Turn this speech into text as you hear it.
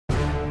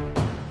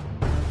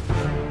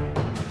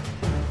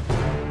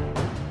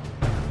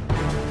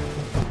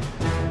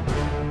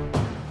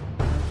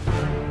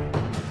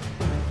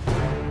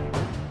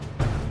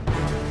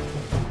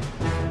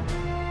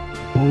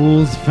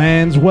Bulls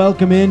fans,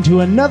 welcome into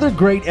another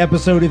great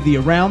episode of the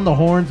Around the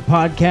Horns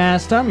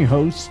podcast. I'm your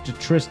host,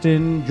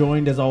 Trysten,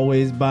 joined as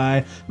always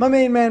by my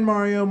main man,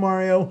 Mario.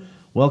 Mario,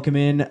 welcome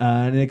in.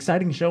 An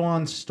exciting show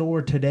on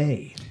store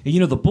today. You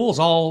know, the Bulls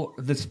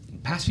this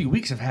past few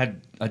weeks have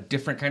had a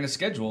different kind of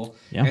schedule.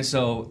 Yeah. And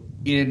so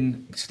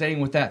in staying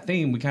with that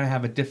theme, we kind of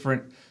have a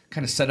different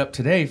kind of set up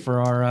today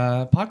for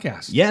our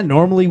podcast. Yeah,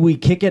 normally we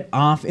kick it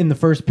off in the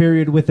first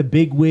period with a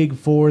big wig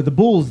for the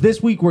Bulls. This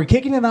week we're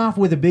kicking it off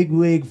with a big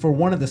wig for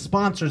one of the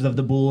sponsors of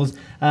the Bulls,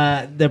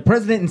 the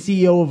president and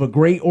CEO of a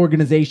great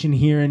organization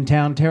here in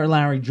town, Tara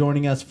Lowry,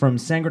 joining us from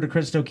Sangre de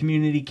Cristo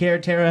Community Care.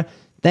 Tara,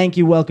 thank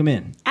you. Welcome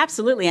in.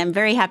 Absolutely. I'm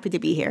very happy to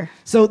be here.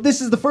 So this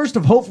is the first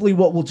of hopefully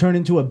what will turn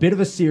into a bit of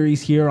a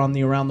series here on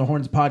the Around the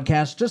Horns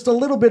podcast. Just a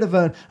little bit of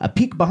a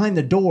peek behind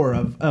the door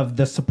of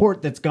the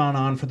support that's gone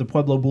on for the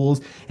Pueblo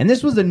Bulls. And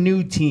this was a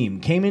new team.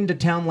 Came into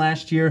town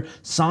last year.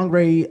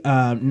 Sangre,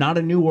 not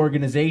a new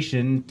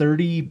organization,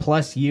 30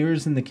 plus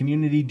years in the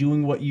community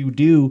doing what you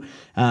do.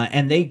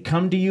 And they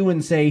come to you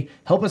and say,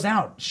 help us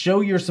out,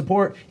 show your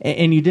support.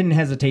 And you didn't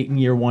hesitate in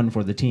year one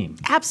for the team.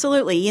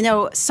 Absolutely. You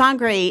know,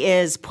 Sangre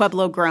is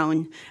Pueblo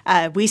grown.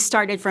 We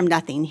started from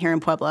nothing here in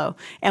Pueblo,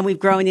 and we've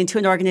grown into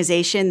an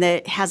organization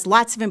that has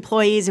lots of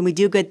employees, and we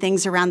do good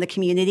things around the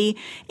community.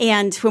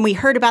 And when we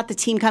heard about the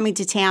team coming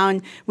to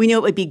town, we knew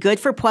it would be good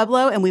for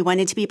Pueblo, and we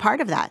wanted to be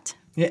part of that.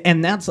 Yeah,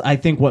 and that's, I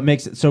think, what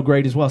makes it so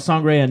great as well.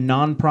 Sangre, a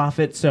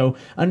nonprofit, so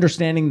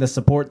understanding the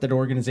support that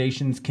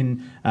organizations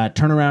can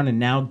turn around and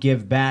now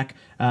give back.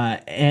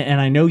 And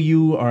I know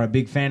you are a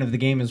big fan of the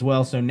game as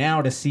well, so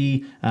now to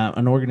see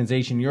an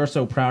organization you're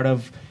so proud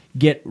of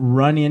get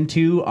run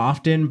into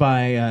often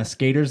by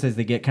skaters as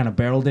they get kind of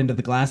barreled into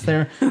the glass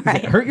there. Right. Does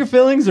it hurt your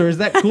feelings, or is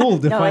that cool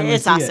to finally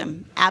it's see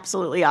awesome.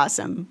 Absolutely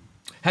awesome.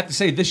 I have to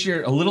say, this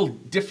year a little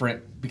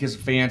different because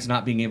of fans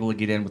not being able to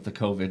get in with the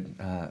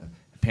COVID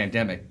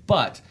pandemic.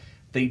 But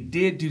they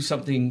did do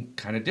something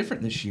kind of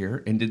different this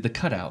year and did the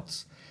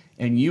cutouts.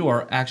 And you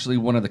are actually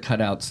one of the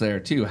cutouts there,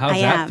 too. How's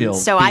that feel?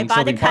 So I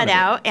bought a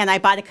cutout, and I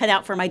bought a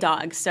cutout for my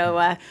dog.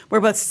 So we're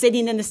both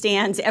sitting in the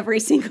stands every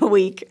single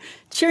week,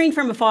 cheering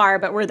from afar,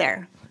 but we're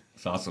there.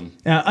 It's awesome.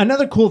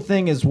 Another cool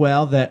thing as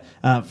well that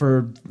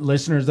for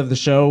listeners of the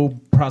show,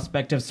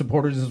 prospective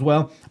supporters as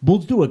well,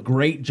 Bulls do a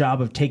great job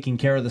of taking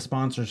care of the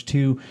sponsors,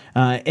 too.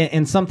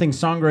 And something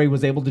Sangre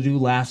was able to do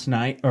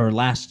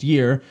last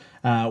year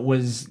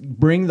was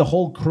bring the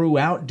whole crew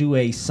out, do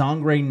a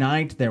Sangre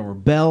night. There were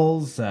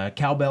bells,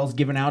 cowbells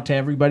given out to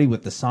everybody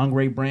with the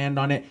Sangre brand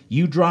on it.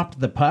 You dropped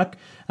the puck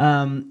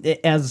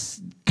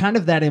as kind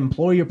of that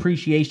employee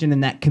appreciation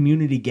and that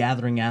community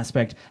gathering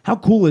aspect. How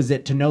cool is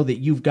it to know that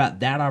you've got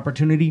that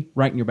opportunity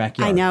right in your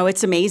backyard? I know,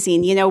 it's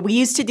amazing. You know, we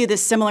used to do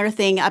this similar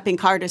thing up in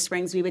Colorado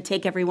Springs. We would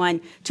take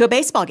everyone to a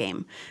baseball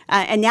game.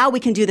 And now we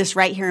can do this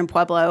right here in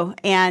Pueblo.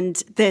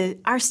 And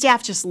our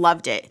staff just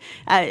loved it.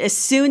 As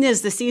soon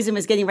as the season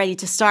was getting ready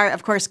to start,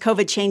 of course,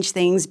 COVID changed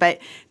things, but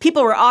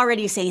people were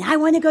already saying, I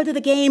want to go to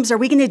the games. Are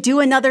we going to do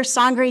another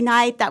Sangre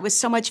night? That was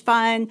so much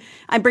fun.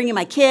 I'm bringing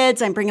my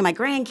kids. I'm bringing my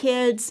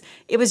grandkids.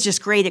 It was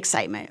just great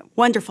excitement.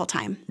 Wonderful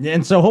time.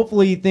 And so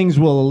hopefully things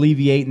will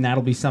alleviate, and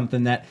that'll be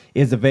something that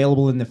is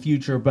available in the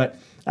future. But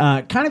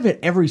kind of at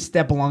every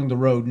step along the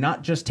road,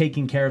 not just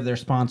taking care of their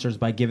sponsors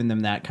by giving them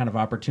that kind of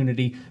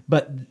opportunity,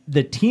 but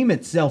the team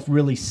itself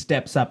really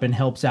steps up and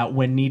helps out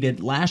when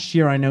needed. Last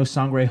year, I know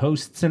Sangre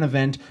hosts an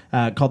event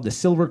called the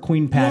Silver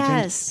Queen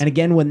Pageant. Yes. And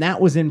again, when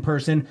that was in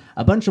person,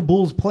 a bunch of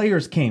Bulls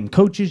players came.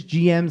 Coaches,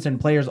 GMs,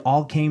 and players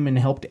all came and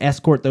helped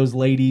escort those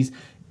ladies.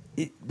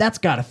 That's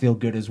got to feel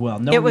good as well.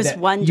 Knowing it was that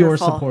wonderful. You're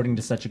supporting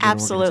to such a good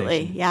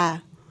organization. Yeah.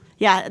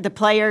 Yeah, the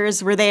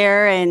players were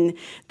there, and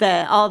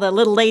all the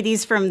little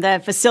ladies from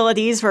the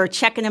facilities were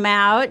checking them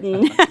out,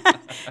 and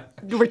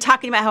we're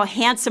talking about how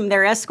handsome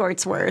their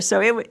escorts were.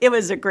 So it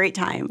was a great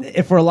time.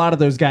 For a lot of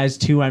those guys,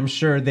 too, I'm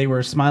sure they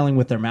were smiling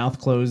with their mouth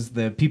closed.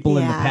 The people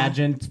in the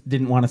pageant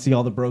didn't want to see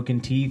all the broken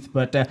teeth,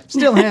 but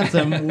still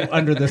handsome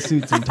under the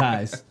suits and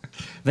ties.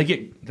 They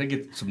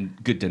get some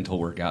good dental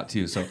work out,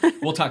 too. So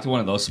we'll talk to one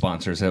of those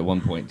sponsors at one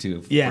point,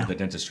 too, for the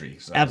dentistry.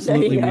 So.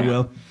 Absolutely, we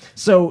will.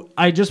 So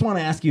I just want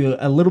to ask you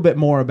a little bit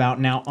more about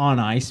now on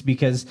ice,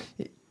 because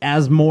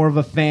as more of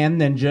a fan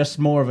than just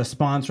more of a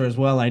sponsor as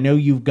well, I know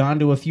you've gone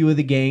to a few of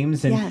the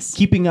games and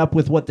keeping up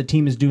with what the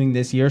team is doing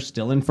this year,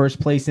 still in first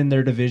place in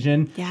their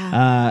division.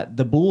 Yeah.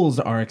 The Bulls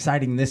are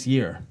exciting this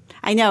year.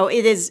 I know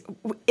it is.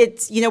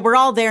 It's, you know, we're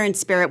all there in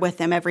spirit with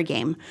them every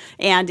game,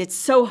 and it's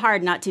so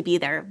hard not to be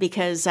there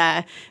because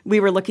we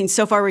were looking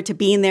so forward to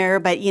being there.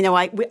 But you know,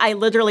 I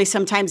literally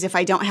sometimes, if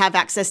I don't have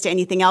access to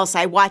anything else,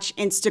 I watch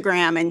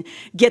Instagram and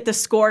get the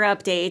score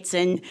updates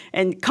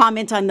and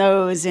comment on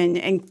those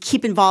and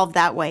keep involved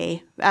that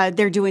way.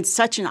 They're doing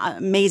such an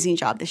amazing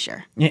job this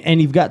year.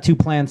 And you've got two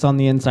plants on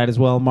the inside as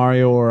well.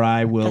 Mario or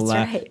I will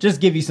just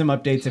give you some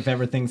updates if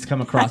everything's come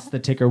across the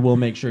ticker. We'll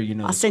make sure you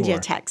know. I'll send you a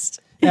text.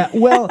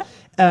 Well,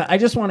 I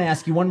just want to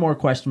ask you one more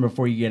question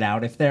before you get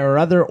out. If there are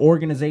other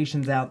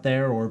organizations out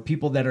there or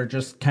people that are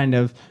just kind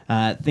of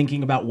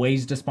thinking about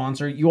ways to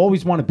sponsor, you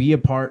always want to be a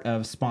part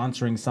of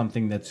sponsoring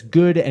something that's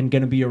good and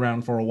going to be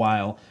around for a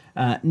while.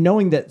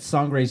 Knowing that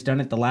Sangre's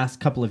done it the last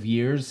couple of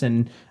years,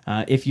 and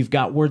if you've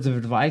got words of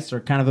advice or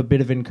kind of a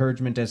bit of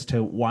encouragement as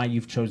to why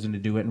you've chosen to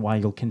do it and why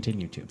you'll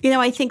continue to.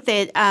 I think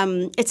that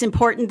it's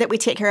important that we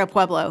take care of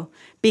Pueblo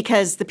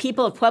because the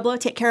people of Pueblo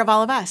take care of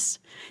all of us.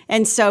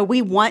 And so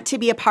we want to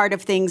be a part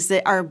of things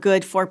that are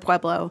good for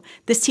Pueblo.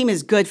 This team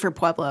is good for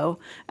Pueblo.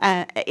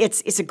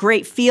 It's a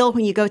great feel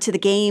when you go to the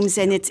games,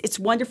 and it's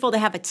wonderful to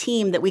have a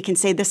team that we can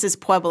say this is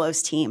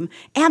Pueblo's team,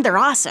 and they're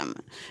awesome.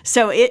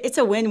 So it's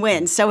a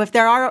win-win. So if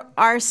there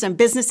are some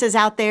businesses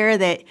out there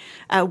that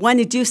want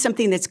to do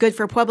something that's good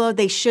for Pueblo,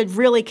 they should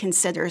really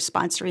consider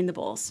sponsoring the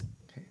Bulls.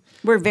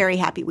 We're very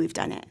happy we've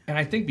done it. And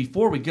I think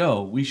before we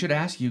go, we should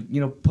ask you,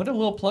 put a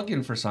little plug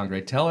in for Sangre.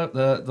 Tell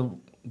the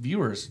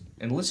viewers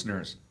and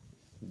listeners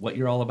what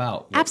you're all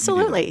about.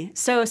 Absolutely.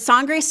 So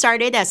Sangre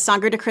started as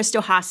Sangre de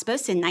Cristo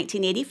Hospice in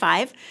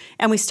 1985,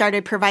 and we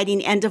started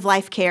providing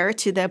end-of-life care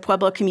to the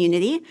Pueblo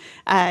community.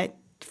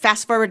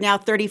 Fast forward now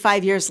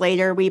 35 years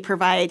later, we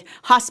provide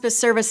hospice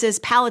services,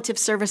 palliative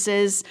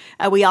services.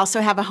 We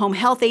also have a home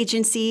health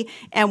agency,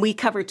 and we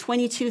cover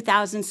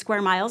 22,000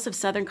 square miles of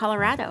southern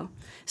Colorado.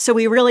 So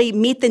we really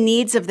meet the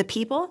needs of the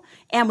people,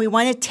 and we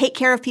want to take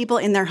care of people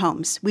in their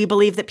homes. We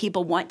believe that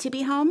people want to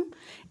be home,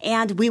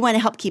 and we want to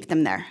help keep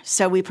them there.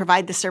 So we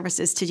provide the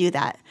services to do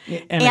that.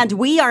 And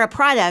we are a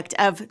product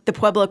of the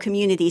Pueblo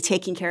community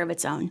taking care of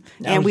its own.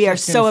 And we are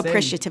so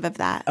appreciative of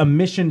that. A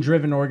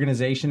mission-driven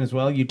organization as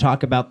well. You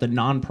talk about the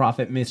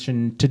nonprofit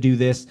mission to do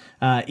this.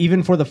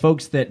 Even for the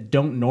folks that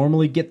don't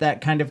normally get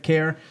that kind of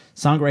care,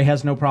 Sangre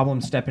has no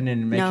problem stepping in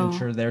and making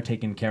sure they're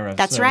taken care of.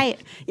 That's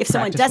right. If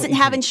someone doesn't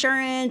have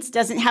insurance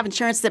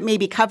that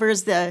maybe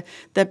covers the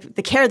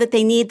care that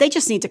they need, they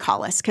just need to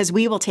call us because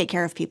we will take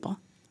care of people.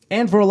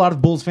 And for a lot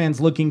of Bulls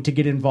fans looking to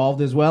get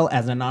involved as well,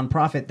 as a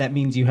nonprofit, that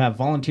means you have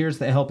volunteers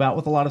that help out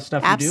with a lot of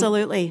stuff you do.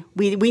 Absolutely.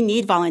 We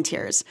need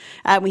volunteers.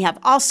 We have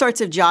all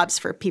sorts of jobs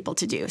for people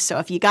to do. So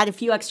if you got a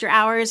few extra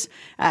hours,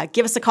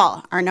 give us a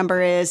call. Our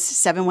number is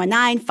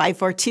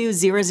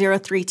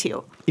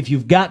 719-542-0032. If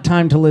you've got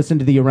time to listen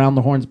to the Around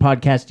the Horns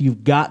podcast,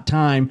 you've got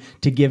time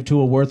to give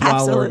to a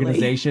worthwhile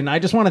organization. I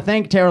just want to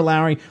thank Tara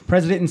Lowry,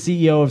 President and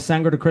CEO of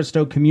Sangre de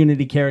Cristo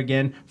Community Care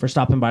again, for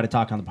stopping by to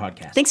talk on the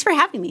podcast. Thanks for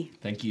having me.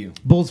 Thank you.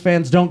 Bulls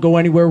fans, don't go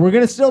anywhere. We're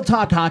going to still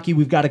talk hockey.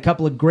 We've got a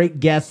couple of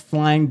great guests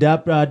lined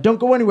up. Don't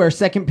go anywhere.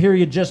 Second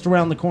period just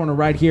around the corner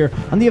right here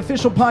on the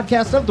official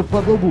podcast of the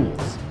Pueblo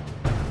Bulls.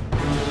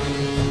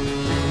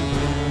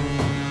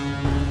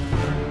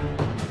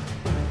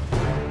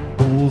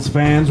 Bulls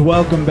fans,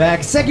 welcome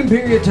back. Second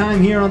period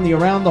time here on the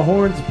Around the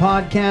Horns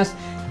podcast.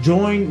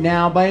 Joined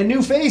now by a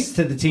new face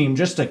to the team,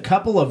 just a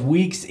couple of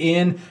weeks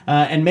in,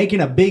 and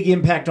making a big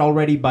impact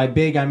already. By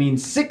big, I mean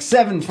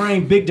 6'7"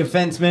 frame, big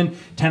defenseman,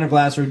 Tanner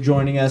Glasser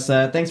joining us.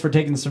 Thanks for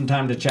taking some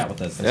time to chat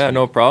with us. Yeah,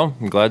 no problem.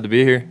 I'm glad to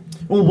be here.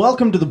 Well,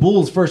 welcome to the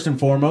Bulls, first and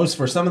foremost.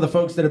 For some of the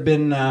folks that have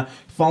been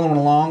following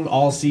along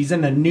all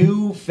season, a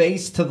new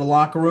face to the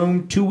locker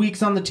room, 2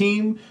 weeks on the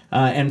team,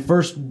 and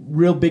first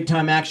real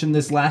big-time action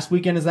this last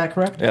weekend. Is that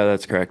correct? Yeah,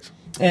 that's correct.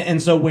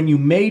 And so when you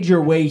made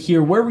your way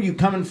here, where were you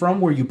coming from?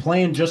 Were you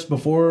playing just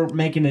before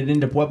making it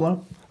into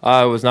Pueblo?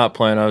 I was not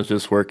playing. I was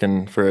just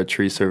working for a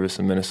tree service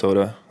in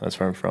Minnesota. That's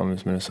where I'm from,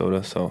 is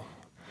Minnesota. So.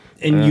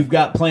 And you've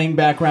got playing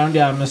background.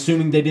 Yeah, I'm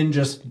assuming they didn't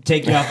just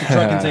take you off the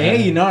truck and say,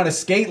 hey, you know how to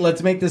skate?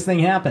 Let's make this thing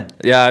happen.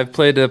 Yeah, I've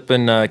played up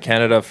in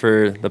Canada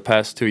for the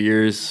past 2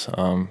 years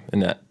in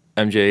the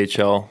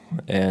MJHL.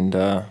 And,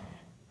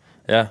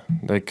 yeah,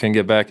 I couldn't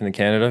get back into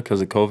Canada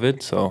because of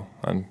COVID. So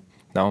I'm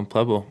now in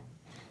Pueblo.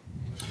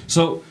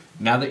 So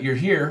now that you're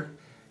here,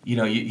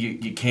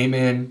 you came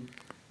in.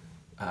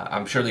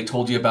 I'm sure they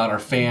told you about our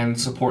fan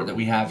support that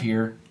we have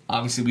here.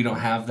 Obviously, we don't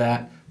have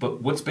that.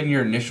 But what's been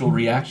your initial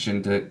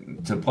reaction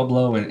to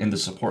Pueblo and the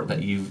support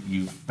that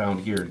you've found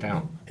here in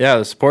town? Yeah,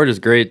 the support is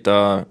great.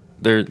 They're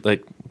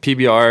like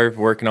PBR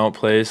working out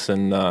place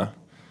and the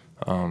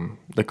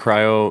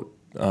cryo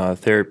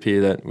therapy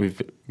that we've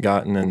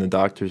gotten, and the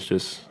doctors,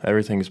 just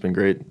everything's been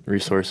great.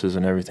 Resources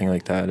and everything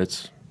like that.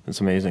 It's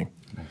amazing.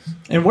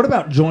 And what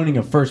about joining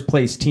a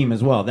first-place team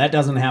as well? That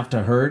doesn't have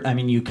to hurt. I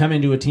mean, you come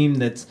into a team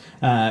that's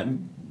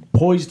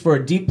poised for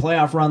a deep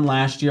playoff run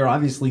last year,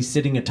 obviously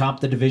sitting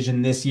atop the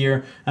division this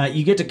year.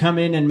 You get to come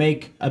in and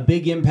make a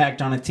big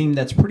impact on a team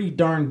that's pretty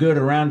darn good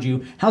around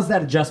you. How's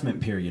that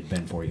adjustment period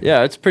been for you?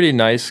 Yeah, it's pretty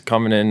nice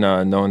coming in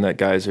knowing that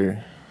guys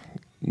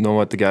know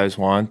what the guys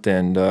want.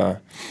 And,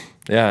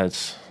 yeah,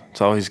 it's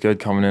always good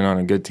coming in on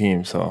a good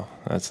team, so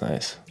that's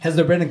nice. Has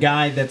there been a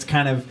guy that's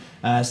kind of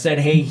said,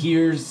 hey,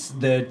 here's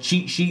the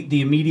cheat sheet,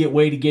 the immediate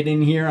way to get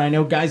in here? I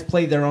know guys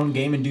play their own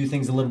game and do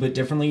things a little bit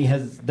differently.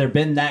 Has there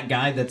been that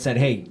guy that said,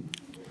 hey,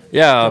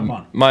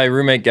 yeah, my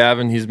roommate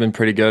Gavin, he's been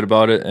pretty good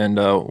about it, and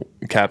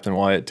Captain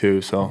Wyatt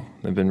too, so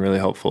they've been really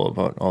helpful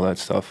about all that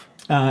stuff.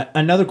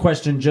 Another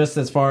question, just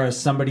as far as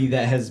somebody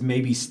that has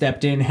maybe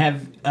stepped in,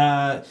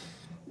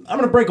 I'm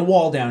going to break a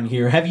wall down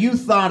here. Have you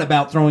thought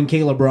about throwing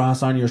Caleb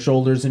Ross on your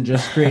shoulders and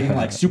just creating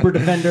like super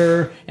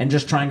defender and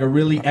just trying a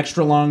really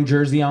extra long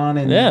jersey on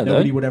and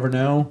nobody would ever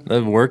know?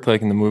 That'd work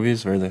like in the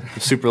movies where the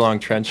super long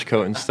trench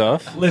coat and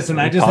stuff. Listen,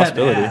 I just had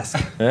to ask.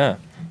 Yeah.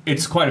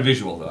 It's quite a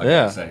visual, though, I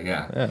gotta say.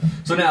 Yeah.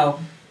 So now,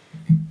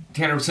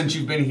 Tanner, since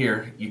you've been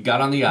here, you got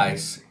on the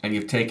ice and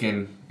you've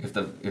taken, if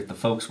the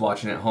folks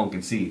watching at home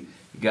can see,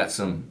 you got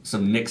some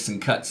nicks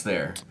and cuts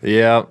there.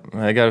 Yeah,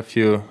 I got a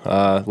few.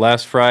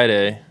 Last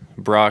Friday,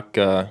 Brock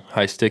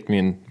high-sticked me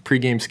in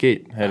pregame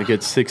skate. I had to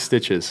get 6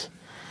 stitches.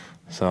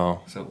 So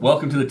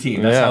welcome to the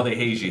team. That's how they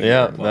haze you.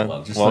 Yeah, just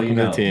welcome so you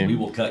know, to the team. We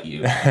will cut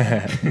you.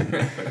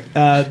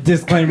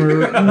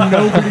 Disclaimer,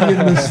 nobody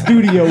in the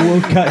studio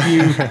will cut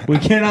you. We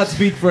cannot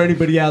speak for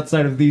anybody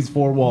outside of these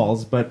 4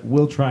 walls, but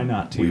we'll try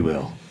not to. We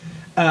will.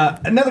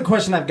 Another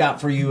question I've got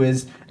for you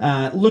is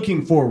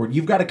looking forward.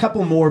 You've got a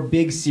couple more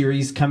big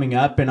series coming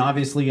up, and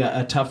obviously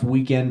a tough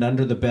weekend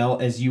under the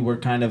belt as you were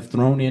kind of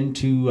thrown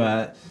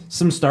into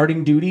some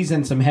starting duties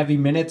and some heavy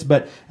minutes.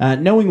 But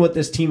knowing what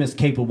this team is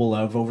capable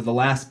of over the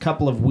last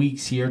couple of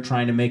weeks here,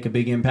 trying to make a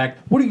big impact,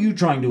 what are you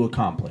trying to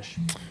accomplish?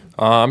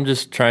 I'm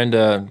just trying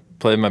to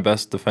play my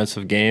best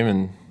defensive game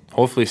and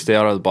hopefully stay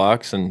out of the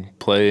box and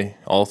play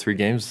all 3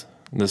 games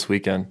this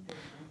weekend.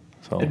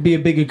 It'd be a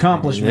big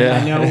accomplishment. Yeah.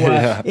 I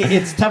know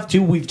it's tough,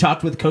 too. We've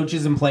talked with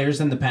coaches and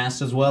players in the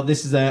past as well.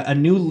 This is a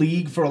new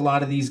league for a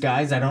lot of these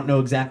guys. I don't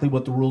know exactly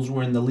what the rules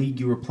were in the league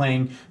you were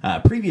playing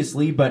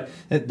previously, but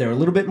they're a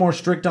little bit more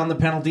strict on the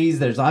penalties.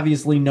 There's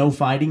obviously no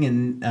fighting,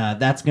 and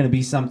that's going to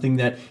be something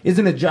that is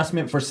an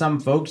adjustment for some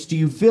folks. Do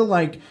you feel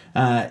like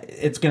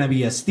it's going to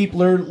be a steep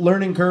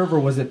learning curve,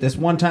 or was it this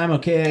one time,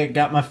 okay, I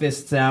got my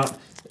fists out,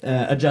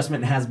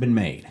 adjustment has been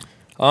made?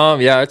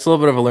 Yeah, it's a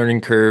little bit of a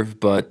learning curve,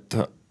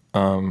 but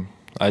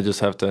I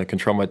just have to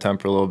control my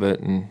temper a little bit,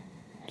 and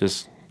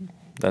just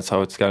that's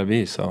how it's got to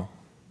be. So,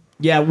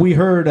 yeah, we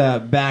heard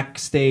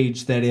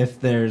backstage that if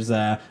there's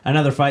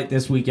another fight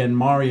this weekend,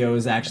 Mario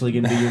is actually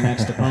going to be your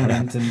next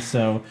opponent, and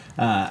so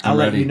I'll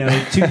let you know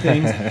 2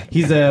 things.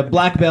 He's a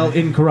black belt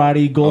in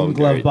karate, Golden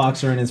Glove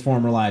boxer in his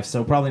former life,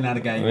 so probably not a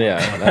guy.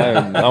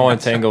 I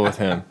want to tangle with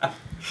him.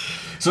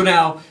 So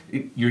now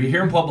you're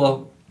here in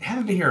Pueblo.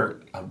 Haven't been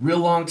here a real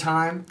long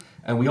time,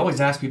 and we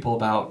always ask people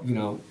about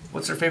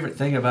what's their favorite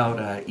thing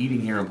about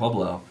eating here in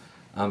Pueblo?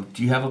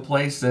 Do you have a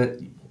place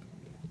that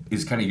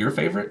is kind of your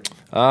favorite?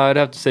 I'd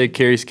have to say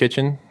Carrie's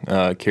Kitchen.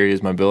 Carrie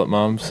is my billet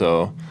mom,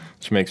 so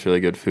she makes really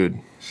good food.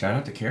 Shout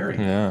out to Carrie.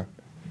 Yeah.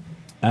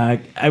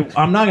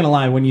 I'm not going to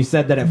lie. When you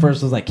said that at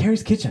first, I was like,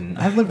 Carrie's Kitchen.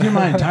 I've lived here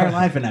my entire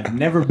life, and I've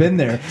never been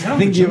there. I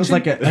think it was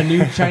like a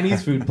new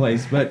Chinese food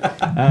place. But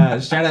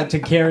shout out to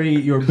Carrie,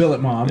 your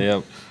billet mom.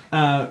 Yep.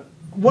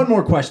 One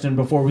more question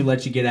before we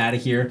let you get out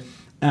of here.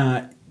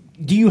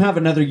 Do you have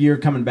another year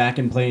coming back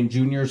and playing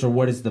juniors, or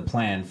what is the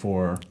plan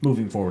for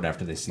moving forward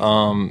after this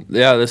season?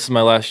 Yeah, this is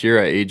my last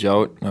year. I age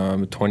out.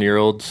 I'm a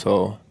 20-year-old,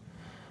 so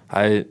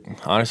I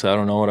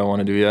don't know what I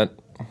want to do yet.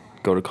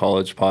 Go to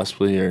college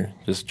possibly, or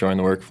just join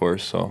the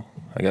workforce. So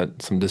I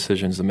got some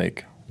decisions to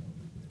make.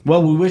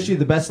 Well, we wish you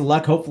the best of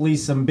luck. Hopefully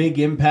some big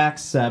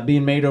impacts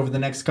being made over the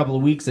next couple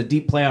of weeks, a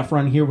deep playoff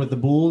run here with the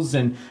Bulls,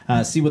 and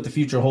see what the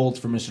future holds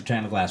for Mr.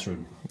 Tanner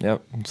Glassrud.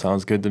 Yep,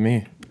 sounds good to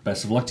me.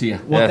 Best of luck to you.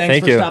 Well,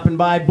 thanks for stopping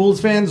by. Bulls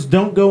fans,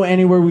 don't go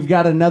anywhere. We've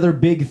got another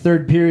big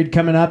third period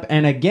coming up.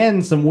 And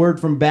again, some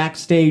word from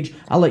backstage.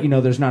 I'll let you know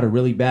there's not a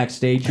really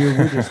backstage here.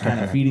 We're just kind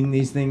of feeding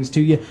these things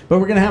to you. But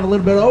we're going to have a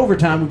little bit of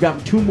overtime. We've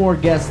got 2 more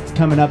guests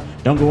coming up.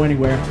 Don't go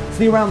anywhere. It's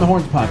the Around the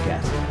Horns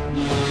podcast.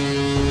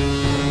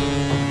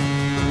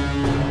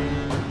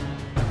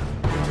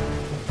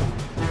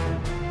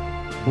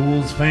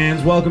 Bulls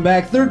fans, welcome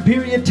back. Third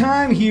period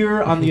time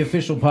here on the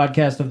official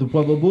podcast of the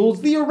Pueblo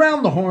Bulls, the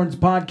Around the Horns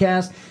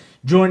podcast.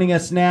 Joining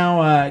us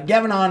now,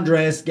 Gavin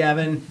Andres.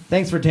 Gavin,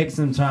 thanks for taking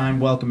some time.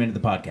 Welcome into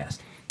the podcast.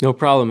 No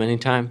problem,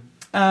 anytime.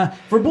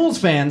 For Bulls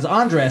fans,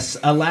 Andres,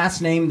 a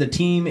last name the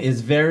team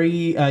is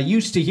very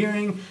used to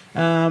hearing,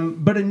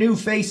 but a new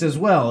face as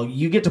well.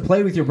 You get to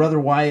play with your brother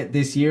Wyatt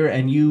this year,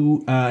 and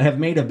you have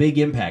made a big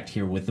impact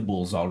here with the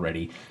Bulls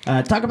already.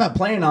 Talk about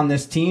playing on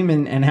this team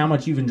and how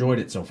much you've enjoyed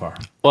it so far.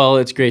 Well,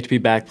 it's great to be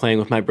back playing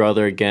with my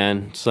brother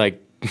again. It's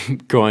like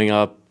growing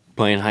up,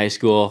 playing high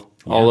school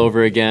all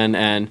over again,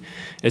 and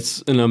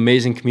it's an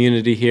amazing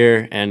community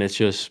here, and it's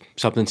just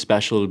something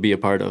special to be a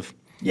part of.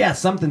 Yeah,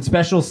 something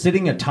special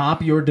sitting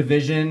atop your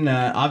division.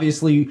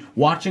 Obviously,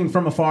 watching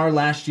from afar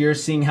last year,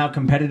 seeing how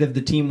competitive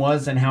the team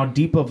was and how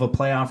deep of a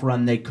playoff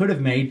run they could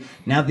have made.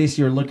 Now this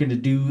year, looking to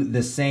do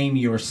the same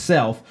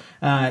yourself.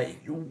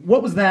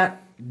 What was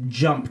that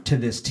jump to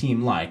this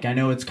team like? I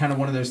know it's kind of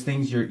one of those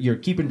things you're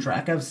keeping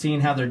track of,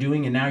 seeing how they're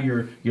doing, and now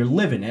you're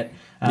living it.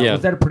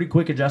 Was that a pretty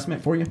quick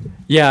adjustment for you?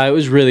 Yeah, it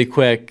was really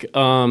quick.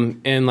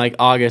 In like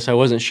August, I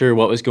wasn't sure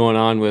what was going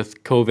on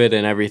with COVID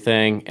and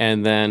everything,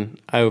 and then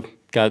I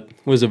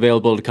was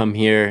available to come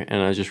here,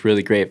 and I was just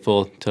really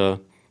grateful to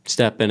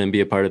step in and be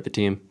a part of the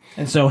team.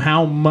 And so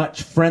how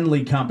much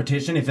friendly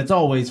competition, if it's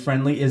always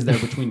friendly, is there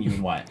between you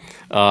and Wyatt?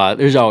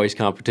 There's always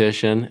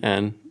competition,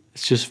 and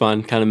it's just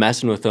fun kind of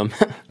messing with them.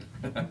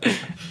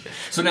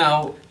 So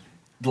now,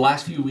 the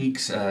last few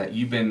weeks,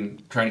 you've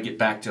been trying to get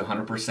back to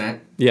 100%.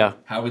 Yeah.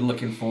 How are we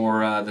looking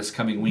for this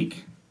coming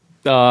week?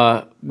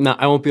 No,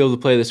 I won't be able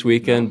to play this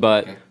weekend,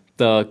 but Okay.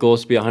 the goal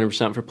is to be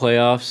 100% for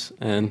playoffs.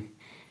 And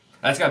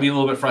That's got to be a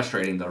little bit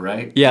frustrating, though,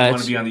 right? Yeah, You want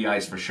it's- to be on the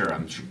ice for sure,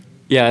 I'm sure.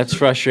 yeah, it's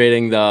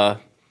frustrating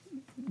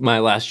my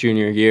last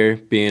junior year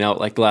being out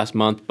like the last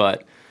month,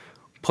 but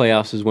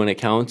playoffs is when it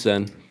counts,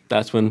 and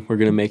that's when we're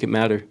going to make it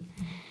matter.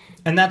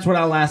 And that's what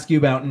I'll ask you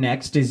about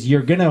next is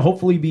you're going to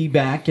hopefully be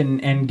back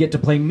and get to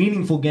play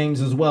meaningful games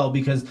as well,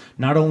 because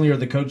not only are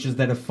the coaches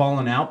that have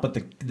fallen out, but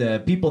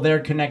the people they're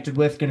connected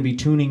with going to be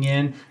tuning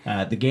in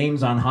the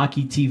games on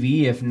Hockey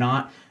TV, if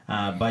not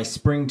by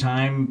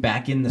springtime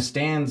back in the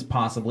stands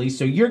possibly.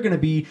 So you're going to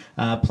be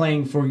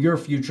playing for your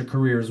future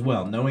career as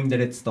well, knowing that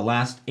it's the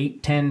last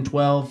 8, 10,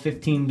 12,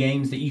 15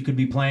 games that you could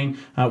be playing.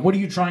 What are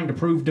you trying to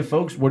prove to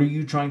folks? What are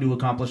you trying to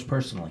accomplish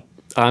personally?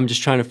 I'm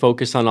just trying to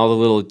focus on all the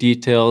little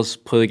details,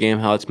 play the game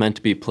how it's meant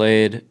to be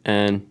played,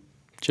 and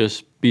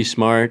just be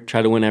smart,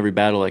 try to win every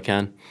battle I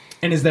can.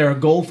 And is there a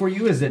goal for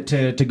you? Is it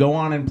to go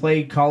on and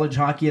play college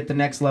hockey at the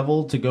next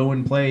level, to go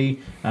and play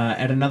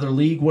at another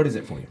league? What is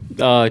it for you?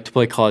 To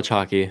play college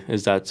hockey,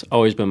 that's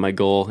always been my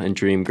goal and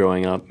dream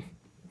growing up.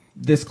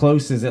 This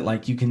close, is it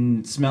like you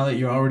can smell it?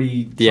 You're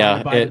already trying Yeah,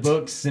 to buy the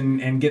books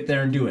and get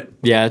there and do it?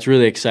 Yeah, it's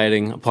really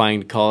exciting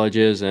applying to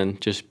colleges and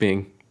just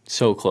being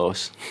so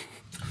close.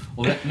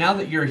 Well, now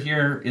that you're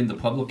here in the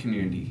Pueblo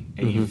community,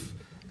 and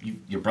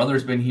your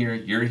brother's been here,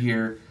 you're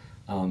here,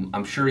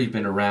 I'm sure you've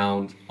been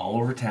around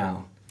all over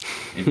town,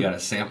 and you got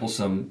to sample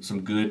some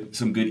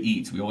good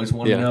eats. We always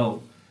want to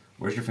know,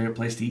 where's your favorite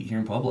place to eat here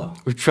in Pueblo?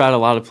 We've tried a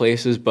lot of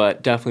places,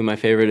 but definitely my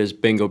favorite is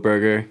Bingo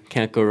Burger.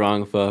 Can't go wrong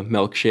with a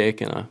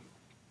milkshake and a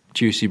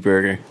juicy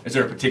burger. Is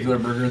there a particular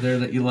burger there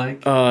that you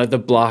like?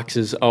 The Blocks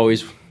is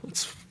always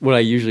it's what I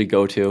usually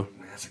go to.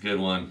 That's a good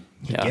one.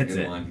 Yeah. Gets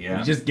Good it. one, yeah.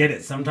 You just get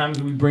it.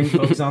 Sometimes we bring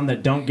folks on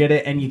that don't get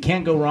it, and you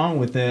can't go wrong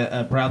with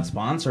a proud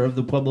sponsor of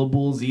the Pueblo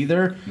Bulls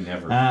either.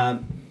 Never. Now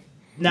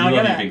We I love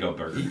gotta, you, Bingo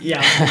Burger.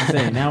 Yeah, I was gonna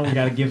say, now we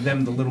got to give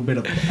them the little bit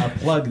of a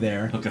plug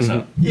there. Hook us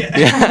up.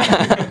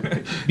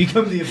 Yeah.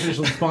 Become the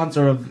official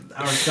sponsor of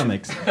our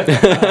stomachs.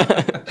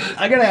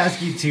 I got to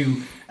ask you,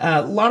 too,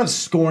 a lot of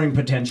scoring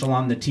potential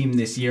on the team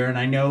this year, and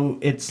I know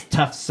it's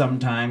tough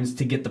sometimes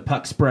to get the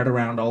puck spread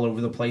around all over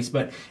the place,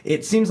 but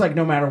it seems like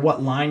no matter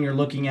what line you're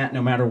looking at,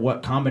 no matter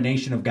what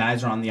combination of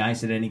guys are on the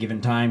ice at any given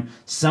time,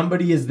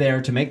 somebody is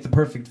there to make the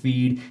perfect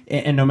feed,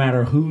 and no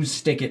matter whose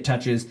stick it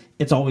touches,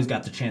 it's always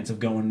got the chance of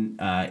going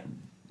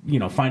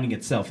finding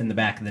itself in the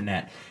back of the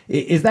net.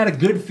 Is that a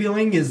good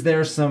feeling? Is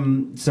there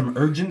some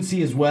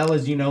urgency as well,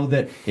 as you know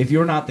that if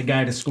you're not the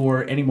guy to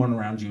score, anyone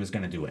around you is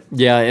going to do it?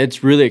 Yeah,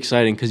 it's really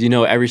exciting because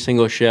every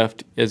single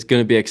shift is going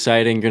to be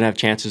exciting. You're going to have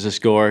chances to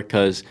score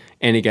because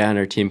any guy on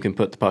our team can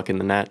put the puck in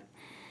the net.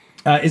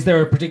 Is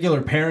there a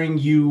particular pairing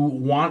you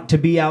want to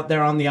be out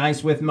there on the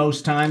ice with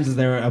most times? Is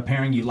there a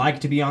pairing you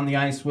like to be on the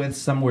ice with,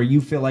 somewhere you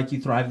feel like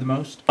you thrive the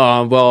most?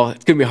 Well,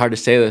 it's going to be hard to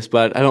say this,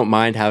 but I don't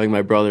mind having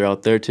my brother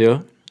out there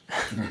too.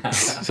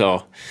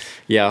 So,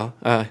 yeah,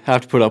 I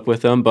have to put up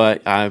with him,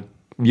 but I'm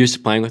used to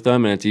playing with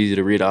him, and it's easy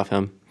to read off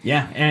him.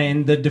 Yeah,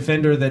 and the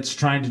defender that's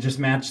trying to just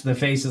match the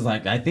face is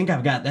like, I think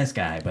I've got this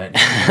guy, but...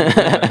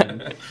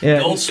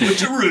 Old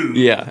switcheroo.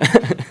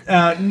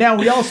 Yeah. Now,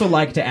 we also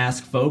like to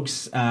ask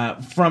folks,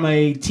 from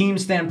a team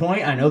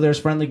standpoint, I know there's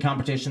friendly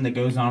competition that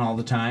goes on all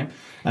the time.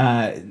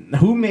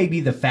 Who may be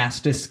the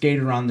fastest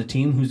skater on the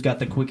team? Who's got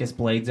the quickest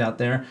blades out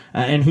there?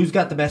 And who's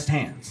got the best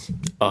hands?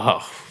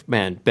 Oh,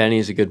 man,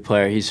 Benny's a good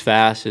player. He's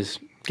fast. He's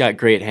got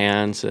great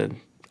hands, and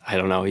I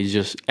don't know. He's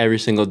just every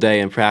single day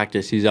in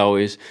practice, he's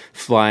always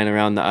flying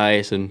around the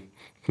ice and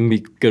can be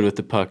good with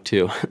the puck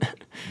too.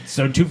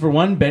 So 2 for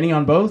 1, Benny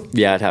on both?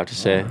 Yeah, I'd have to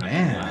say.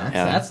 Man,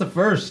 that's the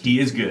first. He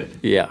is good.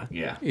 Yeah.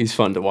 Yeah. He's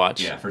fun to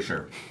watch. Yeah, for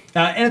sure.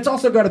 And it's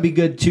also got to be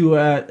good to,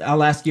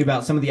 I'll ask you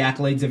about some of the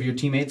accolades of your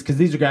teammates, because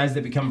these are guys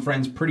that become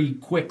friends pretty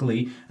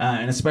quickly,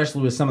 and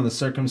especially with some of the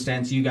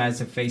circumstance you guys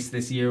have faced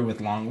this year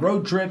with long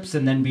road trips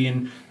and then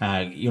being,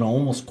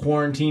 almost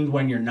quarantined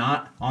when you're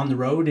not on the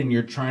road and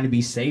you're trying to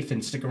be safe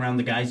and stick around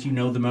the guys you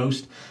know the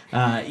most.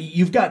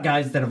 You've got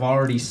guys that have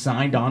already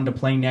signed on to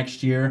play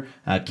next year.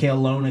 Cale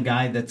Lone, a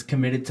guy that's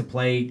committed to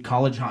play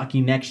college hockey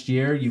next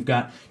year. You've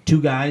got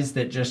 2 guys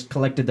that just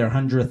collected their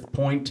 100th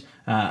point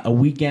a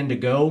weekend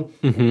ago.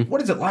 Mm-hmm.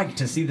 What is it like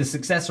to see the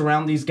success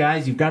around these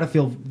guys? You've got to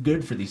feel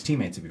good for these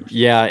teammates of yours.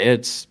 Yeah,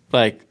 it's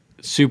like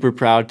super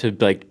proud to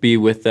be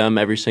with them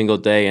every single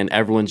day, and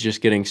everyone's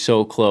just getting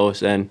so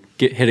close and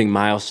hitting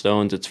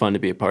milestones. It's fun to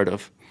be a part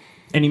of.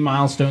 Any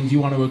milestones you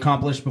want to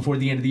accomplish before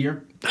the end of the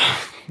year?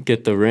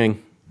 Get the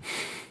ring.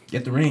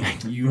 Get the ring.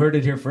 You heard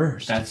it here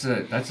first. That's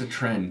a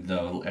trend,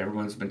 though.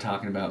 Everyone's been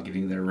talking about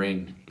getting their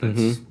ring.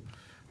 That's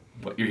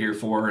what you're here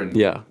for, and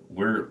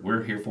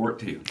we're here for it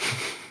too.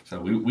 So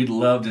we'd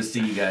love to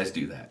see you guys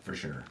do that, for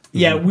sure.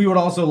 Yeah, we would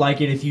also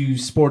like it if you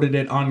sported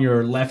it on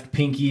your left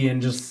pinky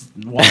and just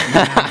walked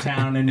around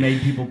town and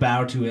made people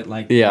bow to it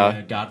like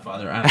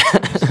Godfather. I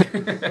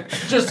don't know,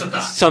 just a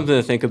thought. Something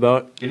to think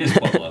about. It is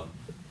Pueblo.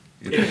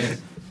 It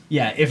is.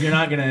 Yeah, if you're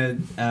not gonna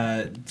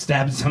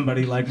stab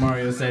somebody like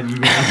Mario said, you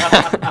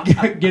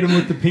gotta get him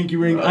with the pinky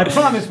ring. I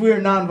promise we are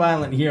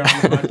nonviolent here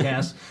on the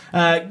podcast.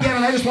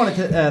 Gavin, I just wanted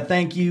to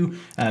thank you,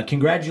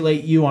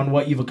 congratulate you on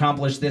what you've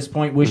accomplished at this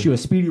point. Wish you a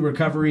speedy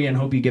recovery and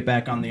hope you get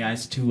back on the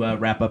ice to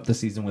wrap up the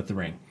season with the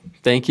ring.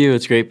 Thank you.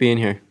 It's great being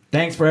here.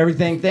 Thanks for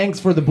everything. Thanks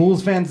for the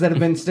Bulls fans that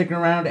have been sticking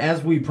around.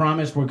 As we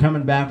promised, we're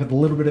coming back with a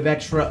little bit of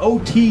extra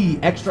OT,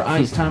 extra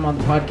ice time on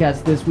the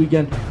podcast this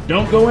weekend.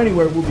 Don't go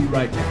anywhere. We'll be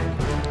right back.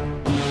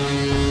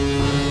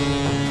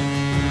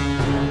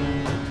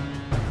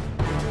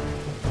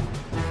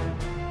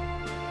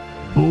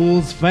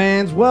 Bulls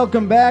fans,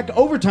 welcome back.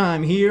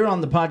 Overtime here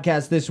on the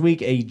podcast this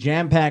week. A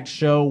jam-packed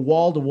show,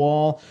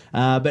 wall-to-wall.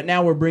 But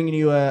now we're bringing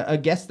you a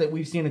guest that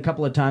we've seen a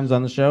couple of times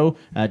on the show.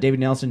 David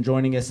Nelson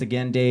joining us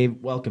again. Dave,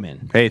 welcome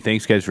in. Hey,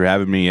 thanks, guys, for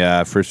having me.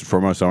 First and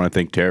foremost, I want to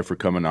thank Tara for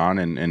coming on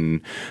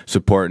and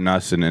supporting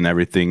us and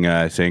everything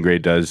Sangre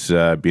does,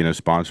 being a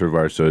sponsor of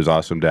ours. So it's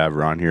awesome to have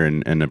her on here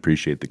and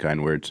appreciate the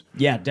kind words.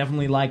 Yeah,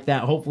 definitely like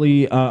that.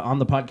 Hopefully on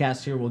the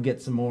podcast here, we'll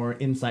get some more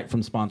insight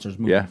from sponsors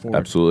moving forward. Yeah,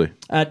 absolutely.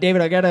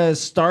 David, I got to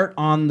start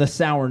on the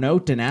sour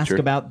note and ask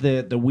about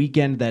the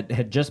weekend that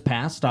had just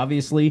passed.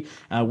 Obviously,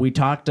 we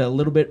talked a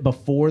little bit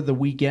before the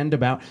weekend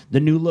about the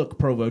new look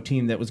Provo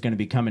team that was going to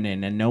be coming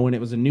in, and knowing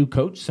it was a new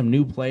coach, some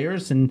new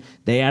players, and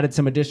they added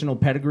some additional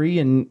pedigree,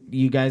 and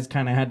you guys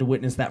kind of had to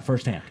witness that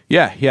firsthand.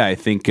 Yeah, I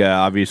think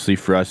obviously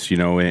for us,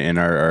 in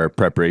our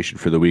preparation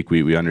for the week,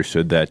 we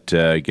understood that,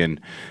 again,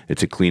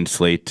 it's a clean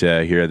slate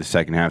here at the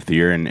second half of the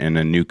year, and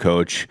a new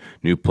coach,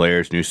 new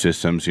players, new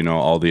systems,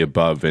 all the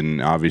above,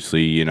 and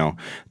obviously, at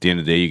the end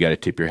of the day, you got to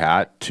tip your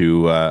hat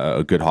to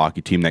a good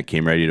hockey team that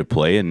came ready to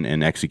play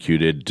and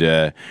executed,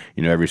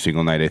 every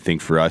single night. I think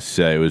for us,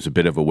 it was a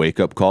bit of a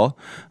wake-up call.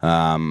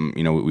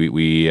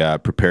 We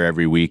prepare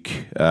every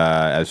week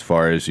as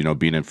far as,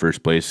 being in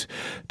first place.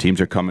 Teams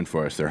are coming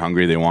for us. They're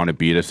hungry. They want to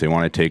beat us. They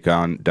want to take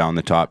down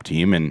the top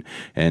team.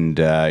 And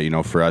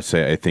for us,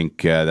 I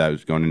think that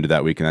was going into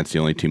that week, and that's the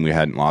only team we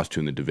hadn't lost to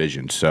in the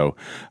division. So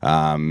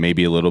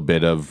maybe a little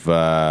bit of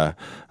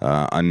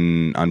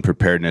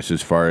unpreparedness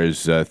as far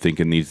as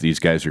thinking these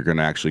guys are going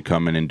to actually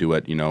come in and do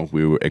what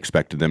we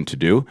expected them to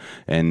do.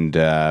 And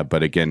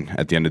but again,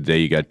 at the end of the day,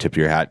 you got to tip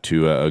your hat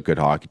to a good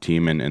hockey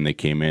team, and they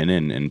came in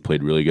and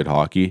played really good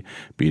hockey,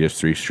 beat us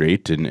 3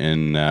 straight.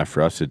 And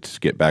for us, it's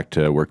get back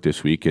to work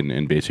this week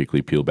and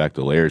basically peel back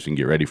the layers and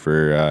get ready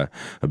for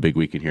a big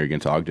weekend here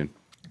against Ogden.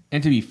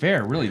 And to be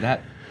fair, really,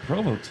 that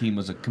Provo team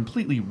was a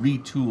completely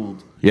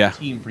retooled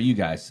team for you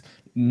guys,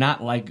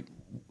 not like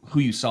who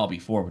you saw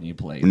before when you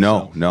played.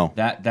 No.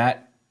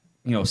 That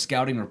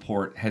scouting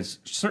report has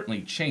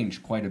certainly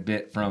changed quite a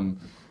bit from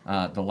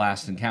the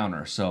last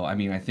encounter. So,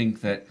 I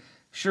think that,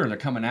 sure, they're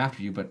coming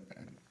after you, but,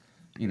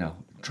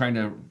 trying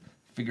to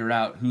figure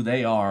out who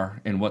they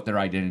are and what their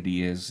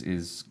identity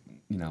is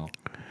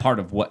part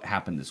of what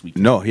happened this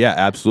weekend. No, yeah,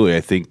 absolutely.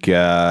 I think,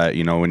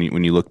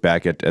 when you look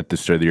back at the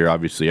start of the year,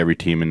 obviously every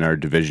team in our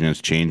division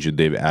has changed.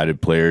 They've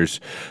added players.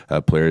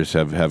 Players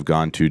have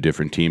gone to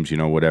different teams,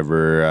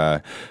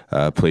 whatever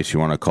place you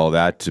want to call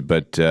that.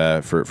 But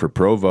for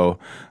Provo,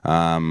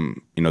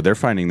 they're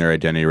finding their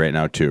identity right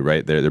now too,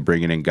 right? They're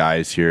bringing in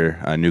guys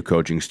here, new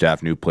coaching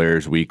staff, new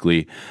players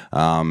weekly.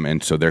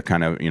 And so they're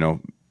kind of,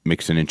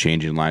 mixing and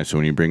changing lines. So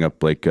when you bring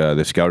up like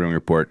the scouting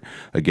report,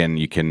 again,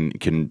 you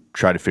can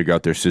try to figure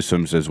out their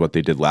systems as what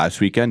they did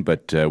last weekend.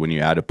 But when you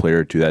add a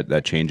player to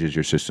that changes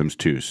your systems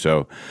too.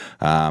 So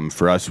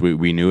for us,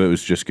 we knew it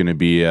was just going to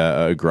be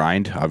a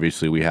grind.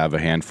 Obviously, we have a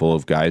handful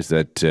of guys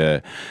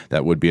that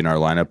would be in our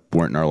lineup,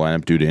 weren't in our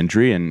lineup due to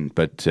injury,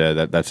 but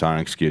that's not an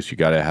excuse. You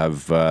got to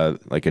have,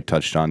 like I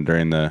touched on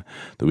during the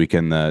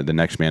weekend, the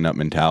next man up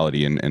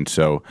mentality. And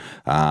so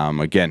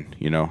again,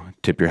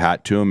 tip your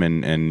hat to them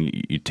and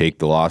you take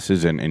the losses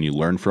and you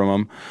learn from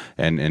them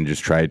and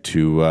just try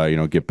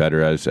to get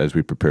better as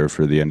we prepare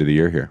for the end of the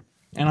year here.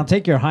 And I'll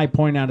take your high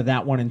point out of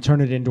that one and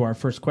turn it into our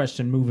first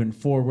question moving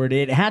forward.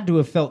 It had to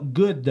have felt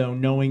good, though,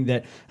 knowing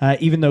that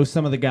even though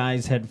some of the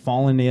guys had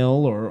fallen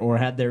ill or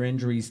had their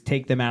injuries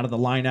take them out of the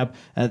lineup,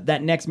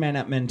 that next man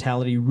up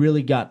mentality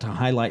really got to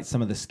highlight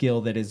some of the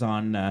skill that is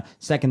on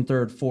second,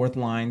 third, fourth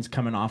lines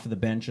coming off of the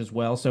bench as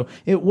well. So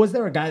was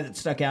there a guy that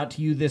stuck out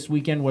to you this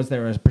weekend? Was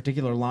there a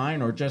particular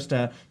line or just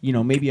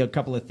maybe a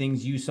couple of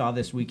things you saw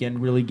this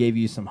weekend really gave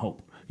you some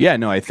hope? Yeah,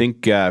 no, I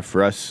think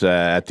for us,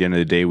 at the end of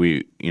the day,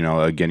 we,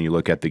 again, you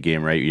look at the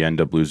game, right? You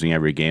end up losing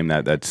every game.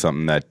 That's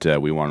something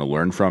that we want to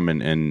learn from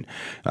and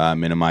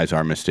minimize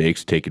our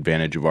mistakes, take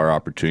advantage of our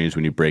opportunities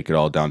when you break it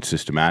all down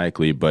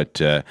systematically.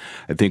 But I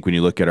think when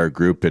you look at our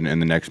group and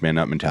the next man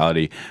up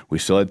mentality, we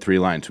still had 3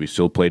 lines. We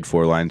still played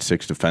 4 lines,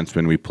 6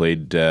 defensemen. We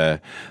played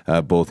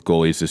both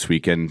goalies this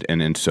weekend.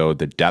 And so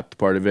the depth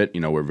part of it,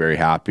 we're very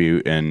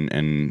happy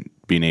and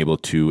being able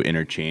to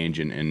interchange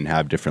and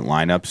have different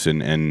lineups.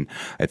 And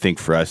I think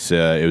for us,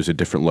 it was a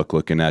different look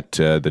looking at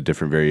the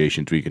different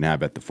variations we can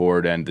have at the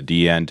forward end, the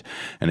D end.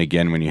 And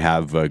again, when you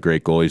have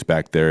great goalies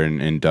back there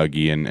and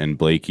Dougie and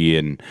Blakey,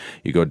 and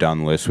you go down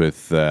the list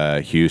with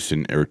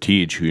Houston or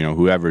Teej,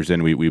 whoever's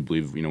in, we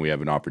believe, we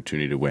have an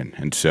opportunity to win.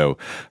 And so,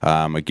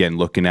 again,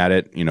 looking at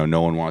it,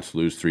 no one wants to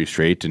lose 3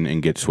 straight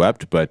and get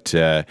swept, but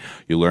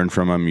you learn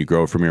from them, you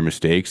grow from your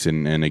mistakes.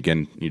 And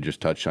again, you just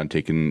touched on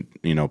taking,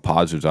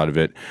 positives out of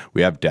it.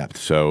 We have depth.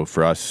 So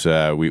for us,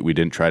 we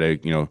didn't try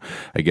to,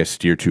 I guess,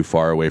 steer too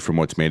far away from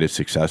what's made us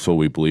successful.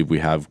 We believe we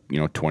have,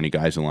 20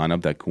 guys in the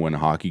lineup that can win a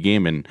hockey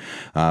game. And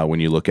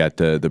when you look at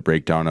the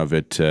breakdown of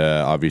it,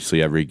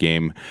 obviously every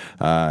game,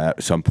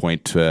 at some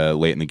point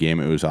late in the game,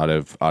 it was out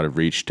of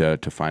reach to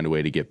find a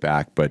way to get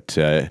back. But,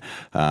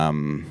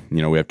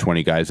 we have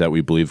 20 guys that we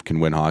believe can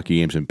win hockey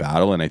games in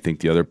battle. And I think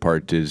the other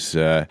part is,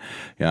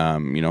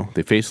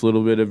 they face a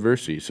little bit of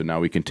adversity. So now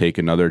we can take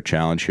another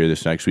challenge here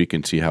this next week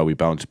and see how we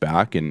bounce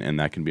back. And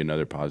that can be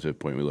another positive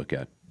point we look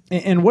at.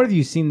 And what have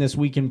you seen this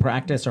week in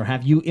practice, or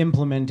have you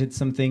implemented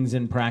some things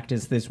in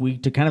practice this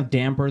week to kind of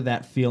damper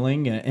that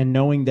feeling and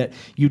knowing that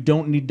you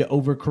don't need to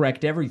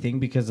overcorrect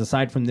everything, because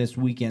aside from this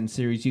weekend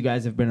series, you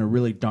guys have been a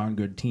really darn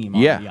good team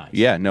on the ice?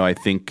 Yeah, no, I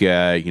think,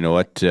 you know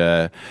what,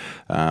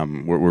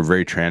 we're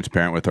very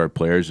transparent with our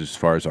players as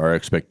far as our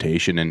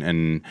expectation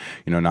and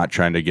not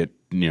trying to get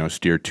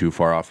steer too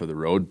far off of the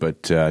road.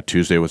 But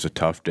Tuesday was a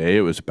tough day.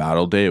 It was a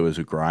battle day. It was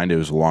a grind. It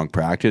was a long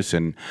practice,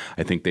 and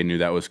I think they knew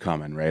that was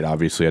coming, right?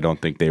 Obviously, I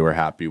don't think they were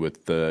happy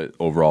with the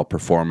overall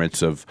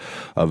performance of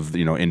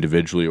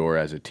individually or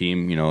as a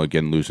team.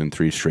 Again, losing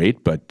 3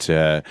 straight. But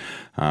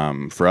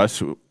for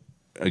us,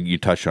 you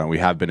touched on it. We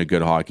have been a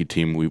good hockey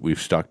team.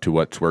 We've stuck to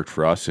what's worked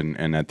for us, and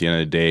at the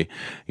end of the day,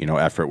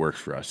 effort works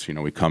for us.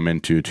 We come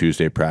into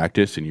Tuesday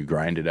practice and you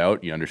grind it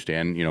out. You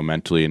understand,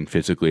 mentally and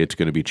physically it's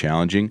going to be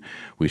challenging.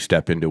 We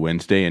step into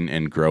Wednesday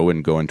and grow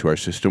and go into our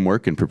system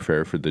work and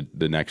prepare for the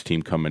next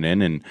team coming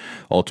in. And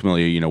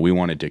ultimately, we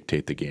want to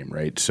dictate the game,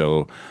 right?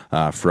 So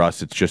for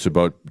us, it's just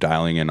about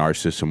dialing in our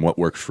system, what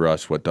works for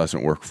us, what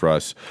doesn't work for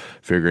us,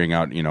 figuring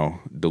out,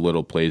 the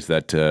little plays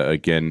that,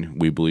 again,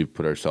 we believe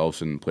put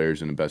ourselves and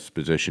players in the best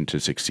position to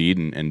succeed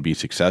and be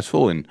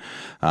successful. And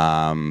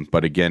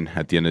but again,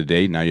 at the end of the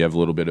day, now you have a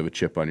little bit of a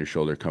chip on your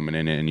shoulder coming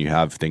in, and you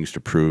have things to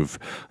prove,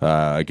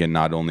 again,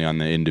 not only on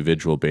the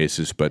individual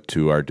basis, but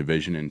to our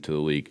division and to the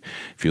league.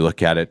 If you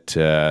look at it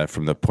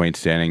from the point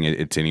standing,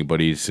 it's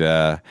anybody's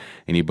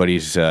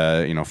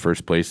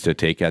first place to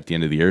take at the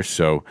end of the year.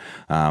 So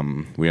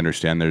we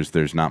understand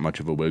there's not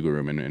much of a wiggle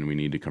room, and we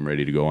need to come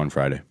ready to go on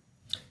Friday.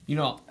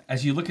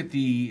 As you look at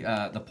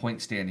the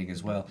point standing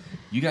as well,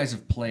 you guys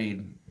have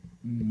played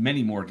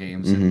many more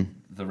games than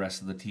the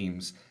rest of the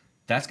teams.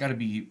 That's got to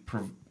be,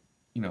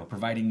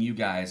 providing you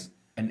guys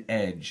an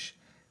edge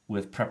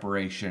with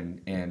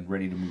preparation and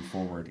ready to move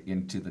forward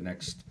into the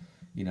next,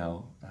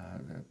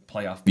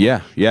 playoff.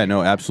 Yeah,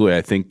 no, absolutely.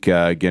 I think,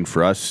 again,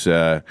 for us,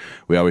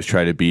 we always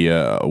try to be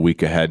a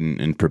week ahead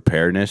in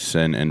preparedness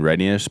and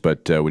readiness.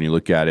 But when you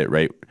look at it,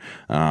 right,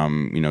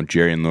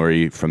 Jerry and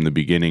Lori, from the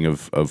beginning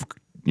of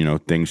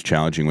things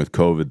challenging with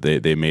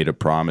COVID, they made a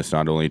promise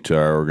not only to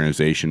our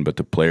organization but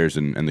the players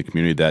and the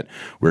community that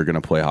we're going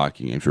to play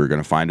hockey games. We're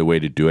going to find a way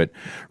to do it.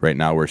 Right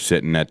now we're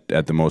sitting at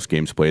the most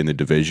games played in the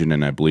division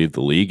and I believe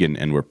the league,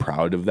 and we're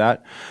proud of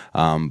that.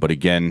 But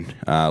again,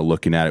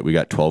 looking at it, we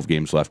got 12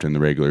 games left in the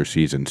regular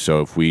season.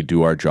 So if we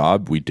do our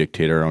job, we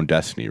dictate our own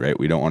destiny, right?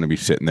 We don't want to be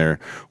sitting there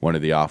one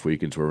of the off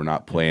weekends where we're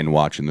not playing,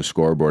 watching the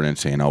scoreboard and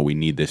saying, oh, we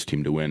need this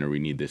team to win or we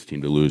need this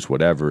team to lose,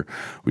 whatever.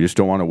 We just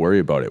don't want to worry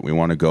about it. We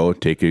want to go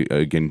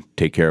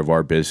take care of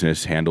our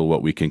business, handle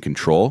what we can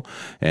control,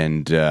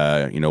 and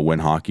win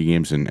hockey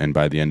games, and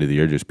by the end of the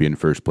year, just be in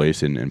first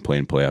place and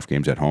playing playoff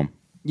games at home.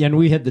 Yeah, and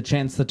we had the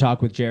chance to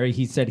talk with Jerry.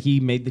 He said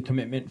he made the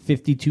commitment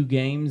 52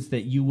 games,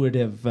 that you would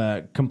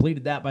have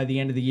completed that by the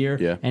end of the year.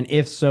 Yeah. And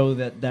if so,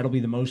 that'll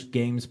be the most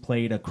games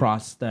played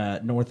across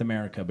North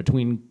America.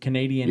 Between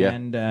Canadian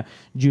and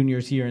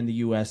juniors here in the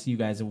U.S., you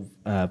guys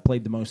have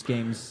played the most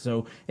games.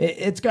 So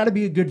it's got to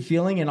be a good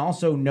feeling, and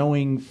also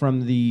knowing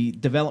from the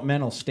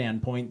developmental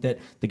standpoint that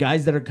the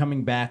guys that are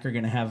coming back are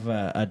going to have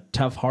a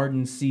tough,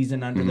 hardened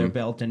season under their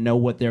belt and know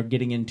what they're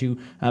getting into.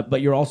 But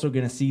you're also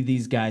going to see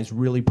these guys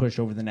really push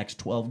over the next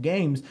 12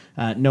 games,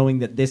 knowing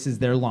that this is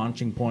their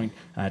launching point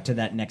to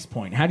that next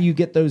point. How do you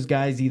get those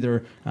guys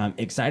either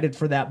excited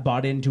for that,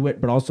 bought into it,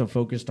 but also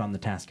focused on the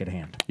task at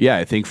hand? Yeah,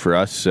 I think for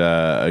us,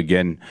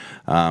 again,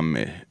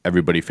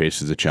 everybody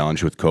faces a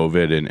challenge with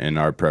COVID and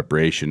our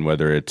preparation,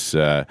 whether it's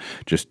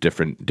just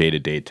different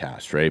day-to-day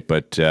tasks, right?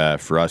 But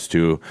for us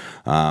too,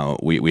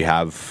 we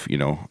have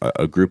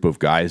a group of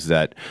guys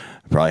that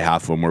probably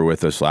half of them were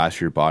with us last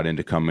year, bought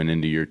into coming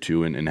into year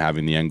 2 and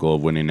having the end goal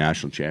of winning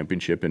national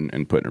championship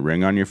and putting a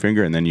ring on your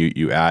finger. And then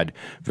you add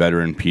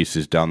veteran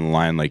pieces down the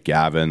line like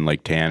Gavin,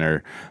 like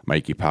Tanner,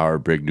 Mikey Power,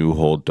 Brig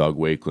Newhold, Doug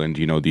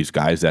Wakeland, these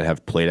guys that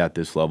have played at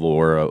this level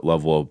or a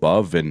level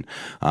above. And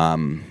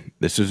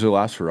this is their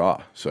last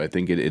hurrah. So I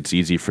think it's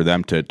easy for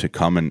them to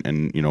come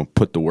and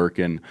put the work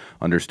in,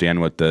 understand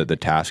what the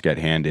task at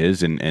hand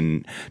is,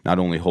 and not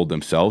only hold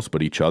themselves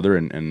but each other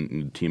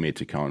and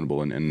teammates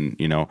accountable. And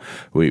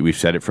we've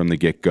said it from the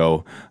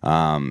get-go.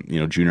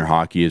 Junior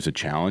hockey is a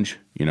challenge.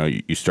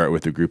 You start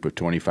with a group of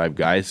 25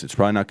 guys. It's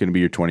probably not going to be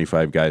your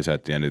 25 guys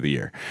at the end of the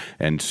year.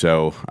 And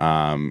so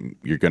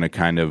you're going to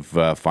kind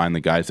of find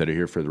the guys that are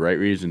here for the right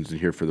reasons and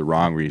here for the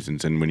wrong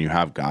reasons. And when you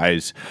have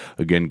guys,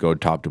 again, go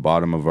top to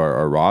bottom of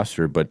our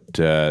roster, but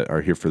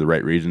are here for the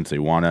right reasons, they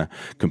want to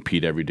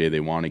compete every day. They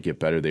want to get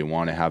better. They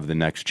want to have the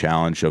next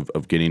challenge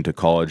of getting to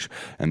college,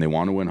 and they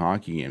want to win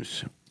hockey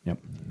games. Yep.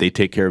 They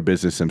take care of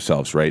business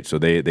themselves, right? So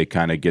they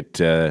kind of get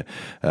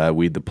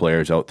weed the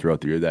players out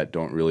throughout the year that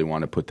don't really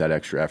want to put that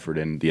extra effort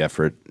in, the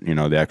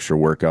extra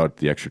workout,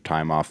 the extra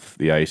time off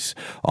the ice,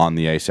 on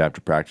the ice after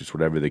practice,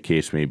 whatever the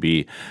case may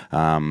be.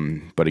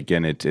 But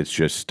again, it's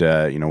just,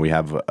 we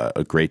have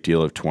a great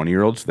deal of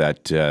 20-year-olds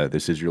that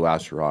this is your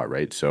last hurrah,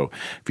 right? So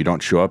if you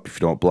don't show up, if you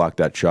don't block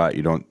that shot,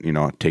 you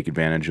don't, take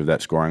advantage of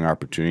that scoring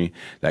opportunity,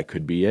 that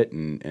could be it,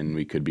 and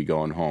we could be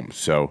going home.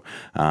 So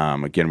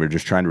again, we're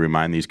just trying to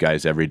remind these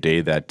guys every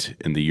day that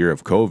in the year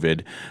of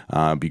COVID,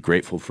 be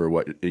grateful for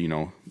what,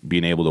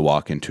 being able to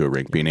walk into a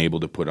rink, being able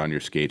to put on your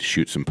skates,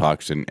 shoot some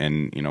pucks,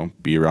 and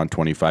be around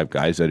 25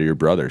 guys that are your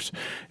brothers.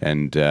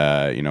 And,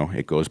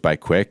 it goes by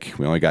quick.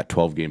 We only got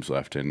 12 games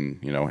left, and,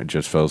 it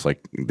just feels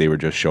like they were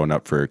just showing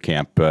up for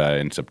camp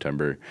in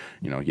September,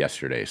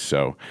 yesterday.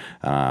 So,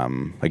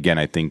 again,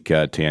 I think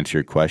to answer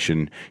your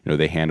question,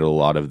 they handle a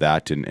lot of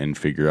that and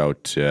figure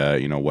out,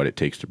 what it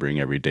takes to bring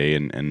every day.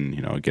 And,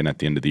 again, at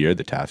the end of the year,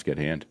 the task at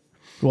hand.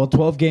 Well,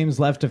 12 games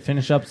left to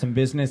finish up some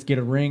business, get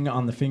a ring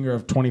on the finger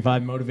of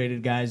 25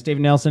 motivated guys.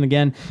 David Nelson,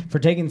 again, for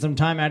taking some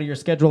time out of your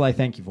schedule, I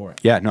thank you for it.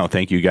 Yeah, no,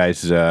 thank you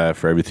guys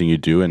for everything you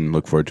do, and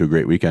look forward to a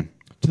great weekend.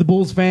 To the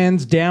Bulls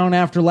fans down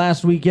after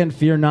last weekend,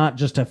 fear not,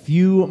 just a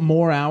few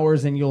more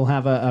hours and you'll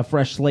have a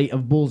fresh slate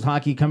of Bulls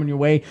hockey coming your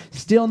way.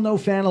 Still no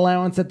fan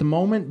allowance at the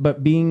moment,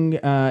 but being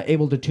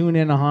able to tune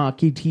in on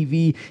Hockey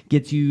TV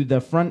gets you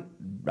the front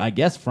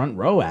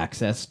row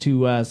access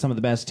to some of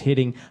the best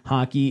hitting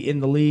hockey in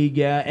the league.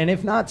 And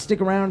if not,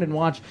 stick around and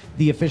watch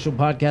the official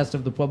podcast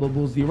of the Pueblo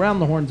Bulls, the Around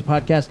the Horns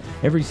podcast,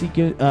 every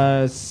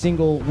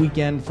single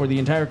weekend for the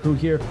entire crew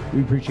here.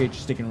 We appreciate you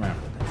sticking around.